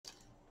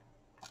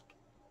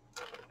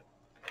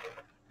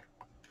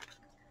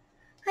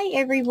Hi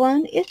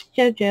everyone, it's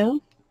JoJo,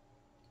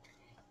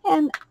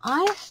 and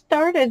I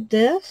started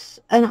this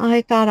and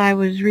I thought I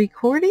was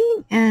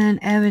recording, and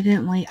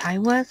evidently I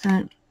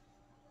wasn't.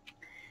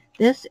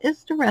 This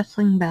is the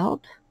wrestling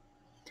belt.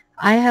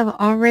 I have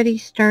already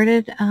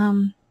started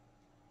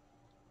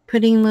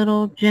putting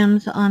little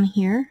gems on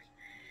here,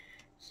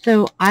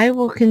 so I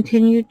will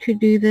continue to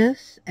do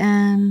this,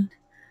 and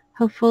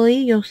hopefully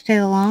you'll stay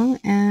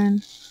along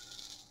and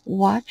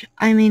watch.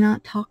 I may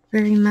not talk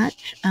very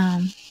much,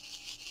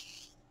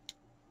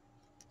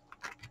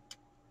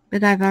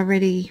 but I've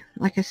already,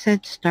 like I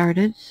said,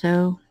 started,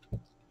 so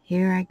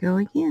here I go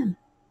again.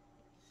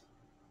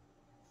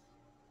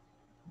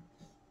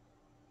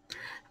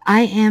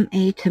 I am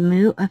a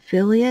Temu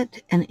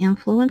affiliate and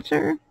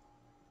influencer.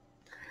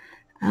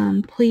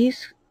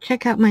 Please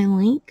check out my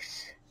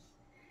links,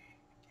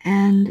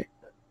 and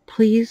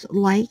please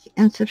like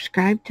and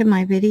subscribe to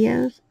my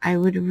videos. I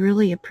would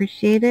really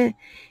appreciate it,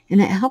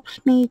 and it helps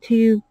me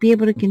to be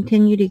able to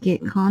continue to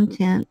get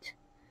content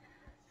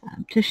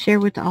to share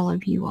with all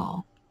of you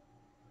all.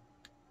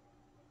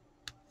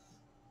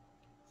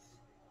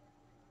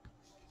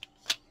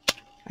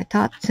 I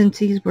thought since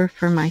these were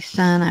for my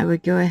son, I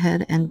would go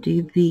ahead and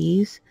do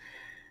these.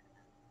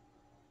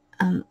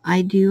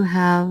 I do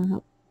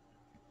have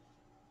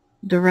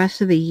the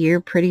rest of the year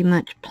pretty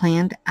much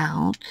planned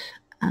out.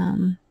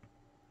 I'm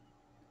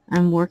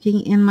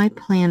working in my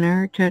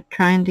planner to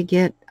trying to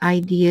get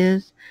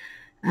ideas.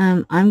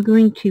 I'm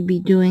going to be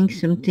doing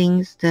some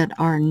things that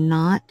are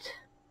not,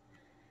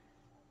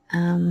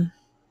 it'll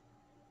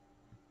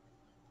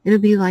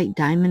be like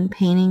diamond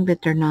painting,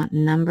 but they're not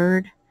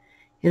numbered.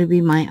 It'll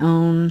be my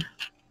own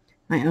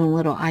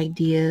little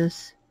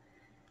ideas,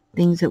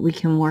 things that we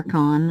can work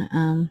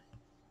on.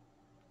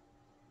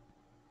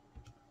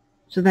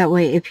 So that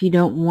way, if you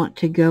don't want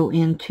to go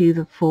into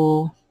the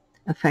full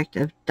effect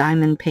of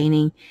diamond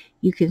painting,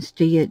 you can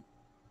still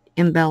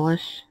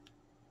embellish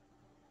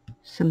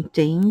some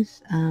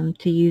things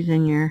to use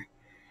in your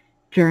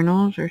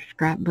journals or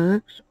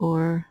scrapbooks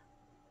or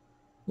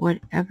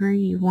whatever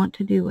you want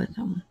to do with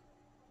them.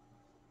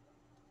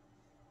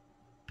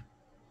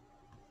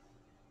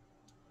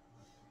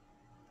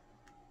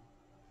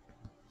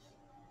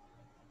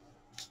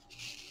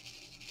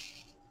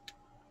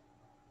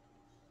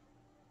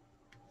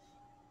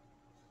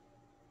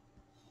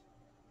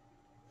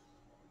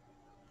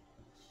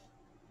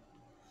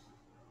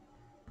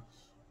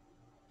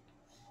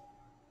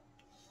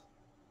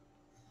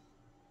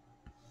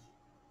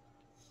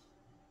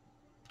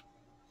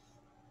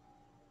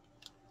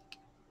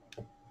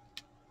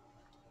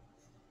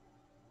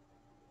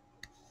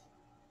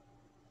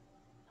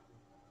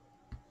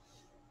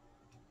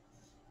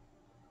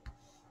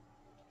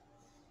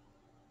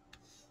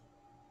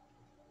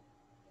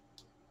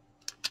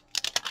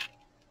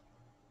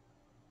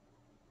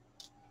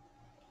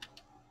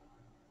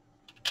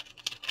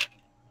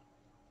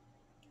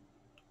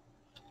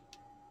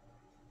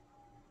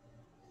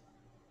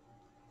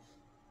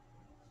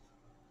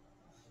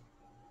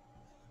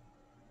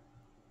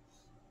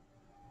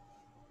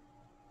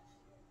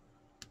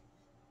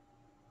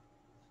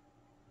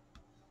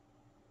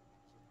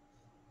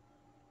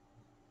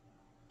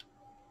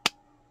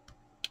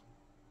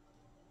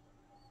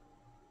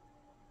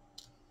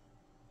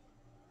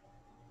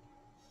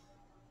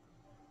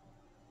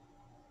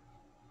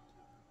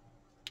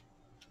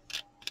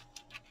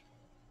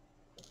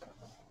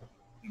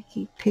 I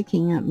keep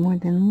picking up more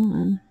than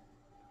one.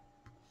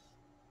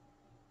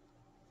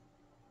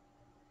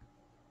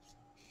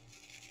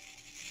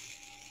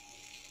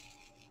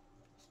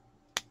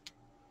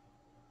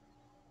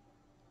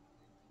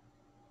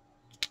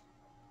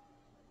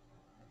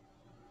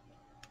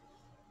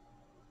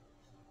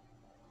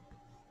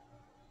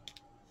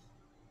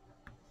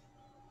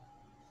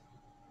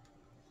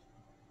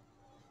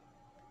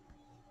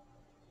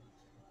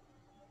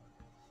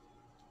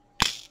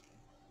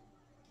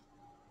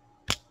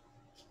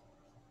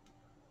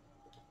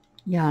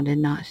 Y'all did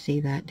not see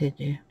that, did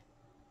you?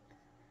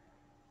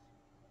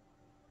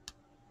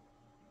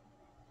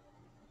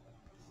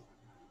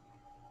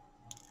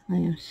 I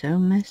am so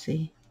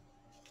messy.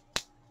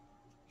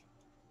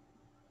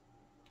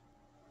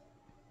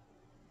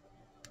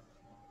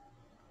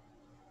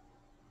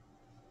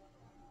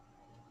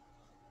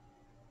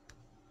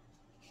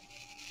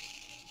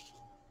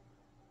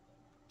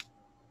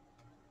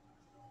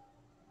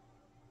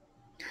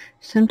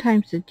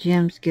 Sometimes the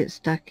gems get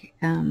stuck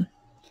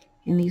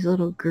in these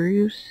little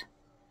grooves,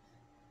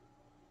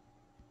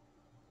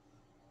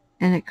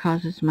 and it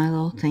causes my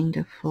little thing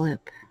to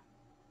flip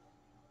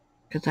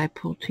because I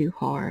pull too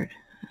hard.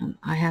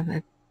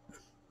 I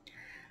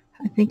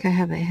think I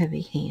have a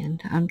heavy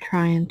hand. I'm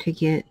trying to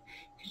get,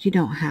 because you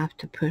don't have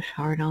to push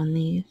hard on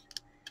these.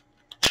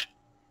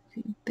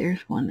 See,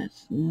 there's one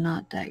that's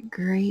not that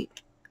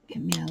great.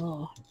 Get me a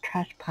little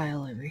trash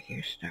pile over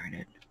here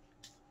started.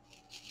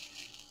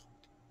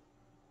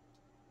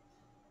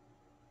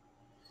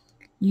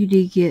 You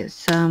do get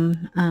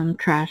some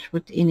trash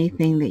with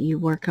anything that you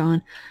work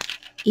on.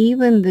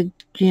 Even the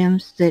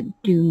gems that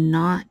do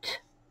not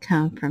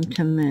come from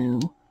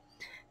Temu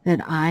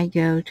that I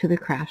go to the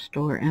craft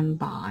store and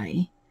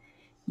buy,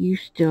 you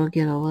still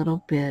get a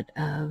little bit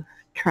of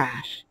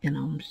trash in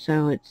them.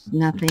 So it's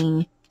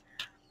nothing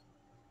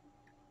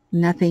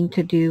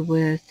to do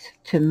with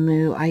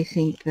Temu. I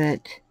think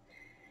that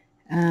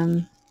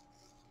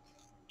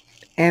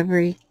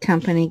every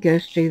company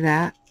goes through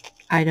that.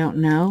 I don't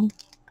know.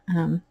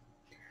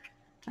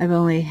 I've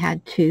only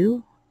had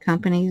 2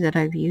 companies that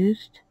I've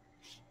used,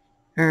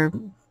 or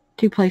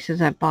 2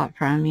 places I've bought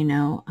from, you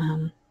know,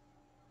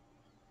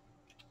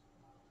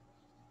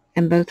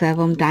 and both of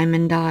them,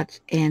 Diamond Dots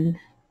and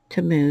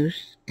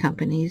Temu's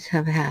companies,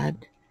 have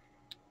had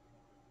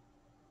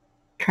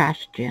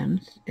trash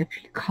gems, if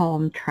you call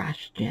them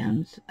trash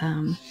gems.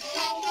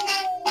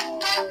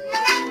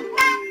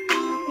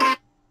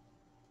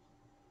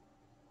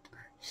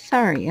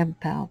 Sorry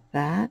about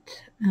that.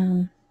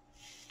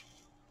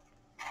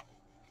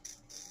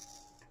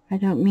 I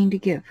don't mean to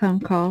get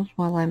phone calls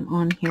while I'm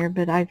on here,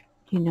 but I've,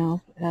 you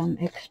know,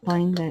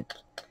 explained that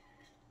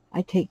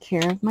I take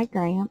care of my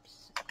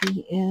Gramps.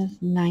 He is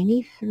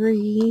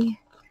 93,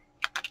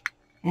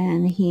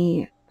 and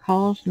he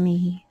calls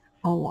me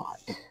a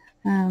lot.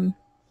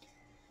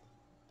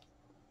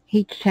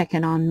 He's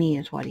checking on me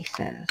is what he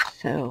says,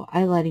 so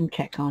I let him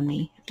check on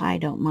me. I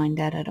don't mind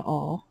that at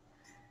all.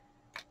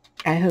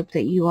 I hope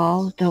that you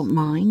all don't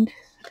mind.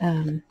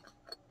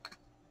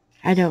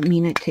 I don't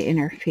mean it to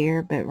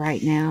interfere, but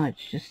right now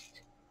it's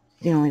just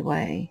the only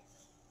way.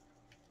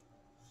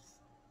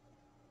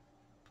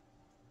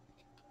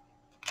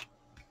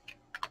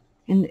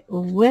 And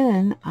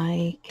when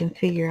I can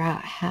figure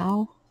out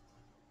how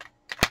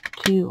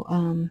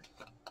to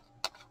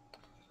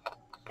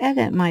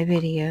edit my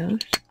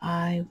videos,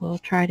 I will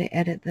try to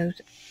edit those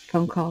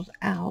phone calls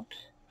out.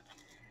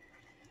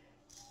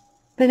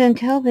 But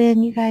until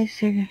then, you guys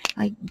are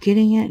like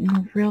getting it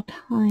in real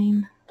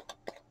time.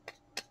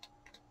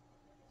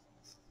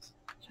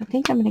 So I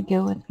think I'm going to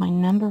go with my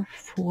number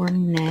 4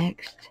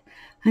 next.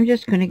 I'm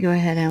just going to go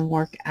ahead and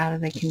work out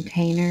of the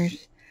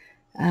containers.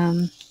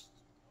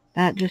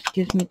 That just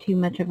gives me too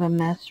much of a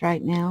mess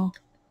right now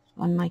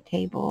on my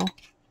table.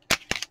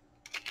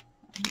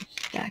 I'll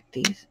just stack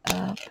these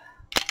up.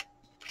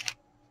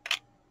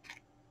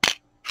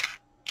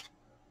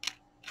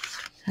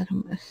 Set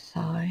them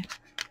aside.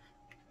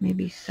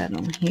 Maybe set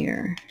them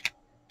here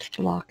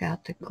to block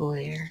out the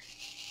glare.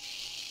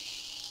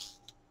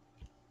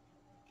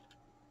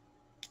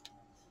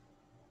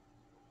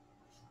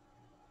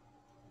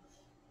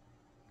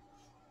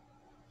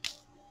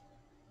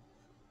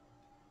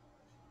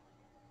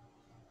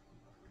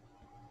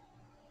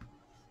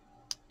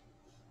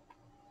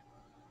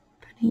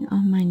 Putting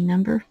on my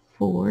number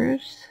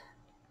 4s.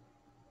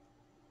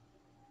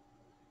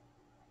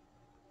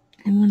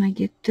 And when I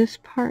get this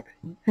part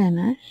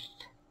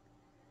finished,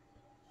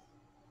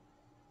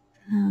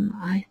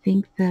 I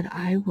think that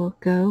I will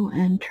go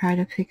and try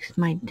to fix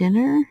my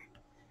dinner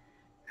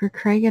for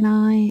Craig and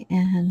I,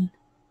 and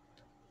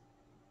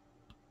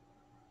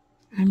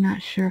I'm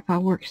not sure if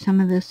I'll work some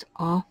of this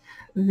off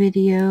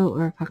video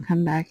or if I'll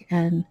come back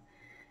and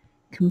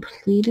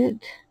complete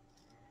it.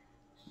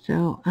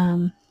 So,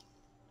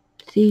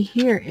 see,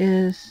 here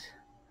is,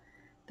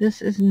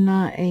 this is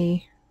not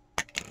a,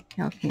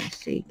 y'all can't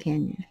see,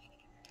 can you?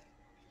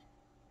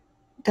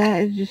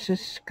 That is just a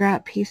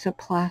scrap piece of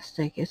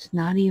plastic. It's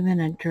not even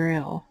a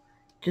drill.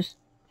 Just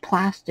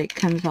plastic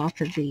comes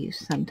off of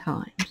these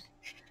sometimes.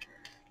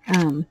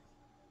 But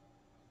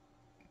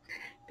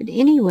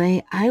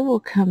anyway, I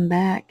will come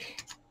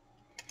back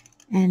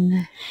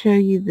and show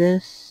you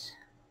this.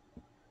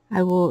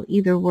 I will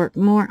either work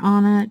more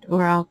on it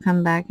or I'll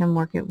come back and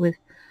work it with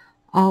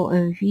all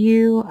of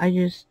you. I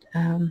just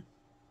don't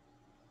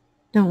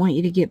want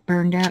you to get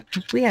burned out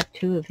because we have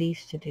 2 of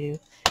these to do.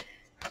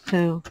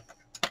 So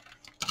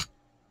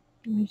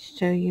let me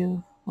show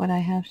you what I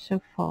have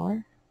so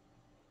far.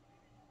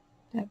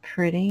 That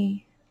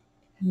pretty.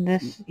 And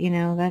this, you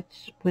know,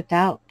 that's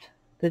without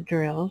the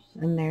drills,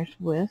 and there's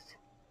with.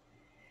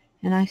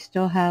 And I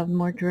still have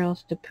more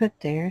drills to put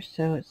there,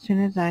 so as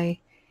soon as I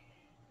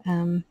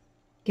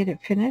get it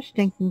finished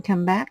and can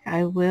come back,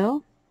 I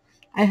will.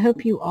 I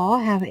hope you all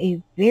have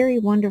a very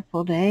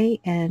wonderful day,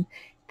 and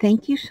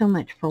thank you so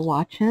much for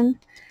watching.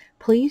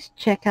 Please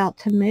check out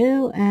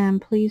Temu,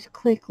 and please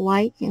click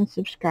like and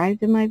subscribe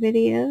to my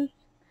videos.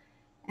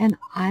 And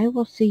I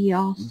will see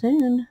y'all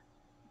soon.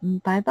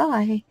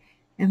 Bye-bye.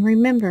 And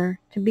remember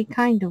to be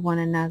kind to one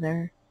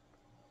another.